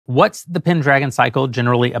What's the Pendragon Cycle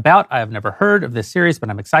generally about? I have never heard of this series, but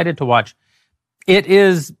I'm excited to watch. It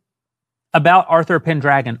is about Arthur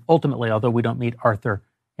Pendragon, ultimately, although we don't meet Arthur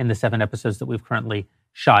in the 7 episodes that we've currently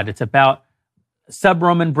shot. It's about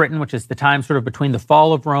sub-Roman Britain, which is the time sort of between the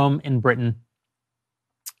fall of Rome in Britain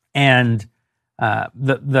and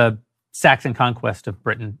the Saxon conquest of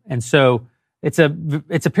Britain. And so it's a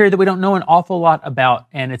period that we don't know an awful lot about,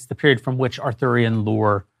 and it's the period from which Arthurian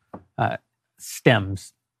lore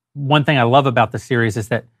stems. One thing I love about the series is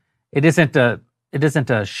that it isn't a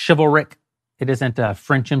chivalric, it isn't a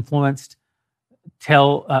French-influenced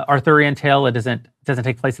Arthurian tale. It doesn't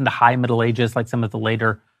take place in the High Middle Ages like some of the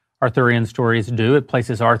later Arthurian stories do. It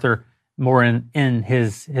places Arthur more in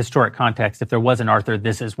his historic context. If there was an Arthur,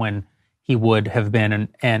 this is when he would have been,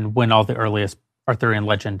 and when all the earliest Arthurian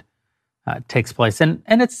legend takes place. And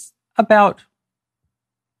it's about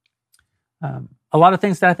a lot of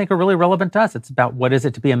things that I think are really relevant to us. It's about what is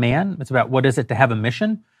it to be a man. It's about what is it to have a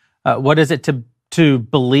mission. What is it to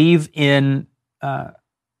believe in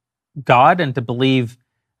God and to believe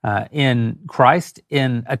in Christ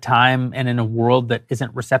in a time and in a world that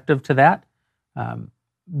isn't receptive to that.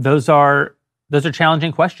 Those are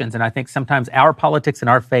challenging questions, and I think sometimes our politics and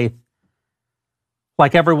our faith,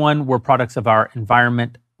 like everyone, we're products of our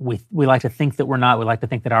environment. We like to think that we're not. We like to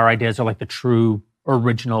think that our ideas are like the true,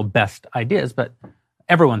 original, best ideas, but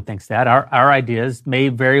everyone thinks that. Our ideas may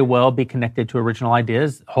very well be connected to original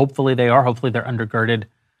ideas. Hopefully they are. Hopefully they're undergirded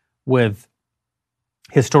with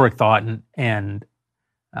historic thought and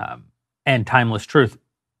timeless truth.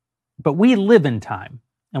 But we live in time,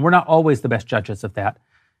 and we're not always the best judges of that.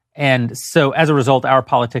 And so as a result, our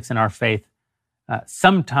politics and our faith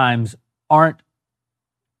sometimes aren't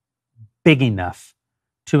big enough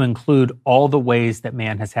to include all the ways that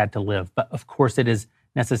man has had to live. But of course, it is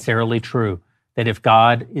necessarily true that if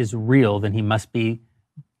God is real, then he must be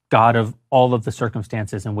God of all of the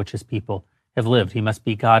circumstances in which his people have lived. He must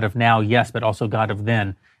be God of now, yes, but also God of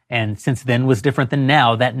then. And since then was different than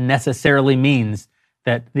now, that necessarily means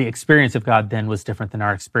that the experience of God then was different than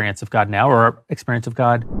our experience of God now, or our experience of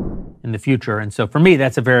God in the future. And so for me,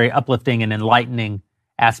 that's a very uplifting and enlightening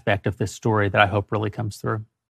aspect of this story that I hope really comes through.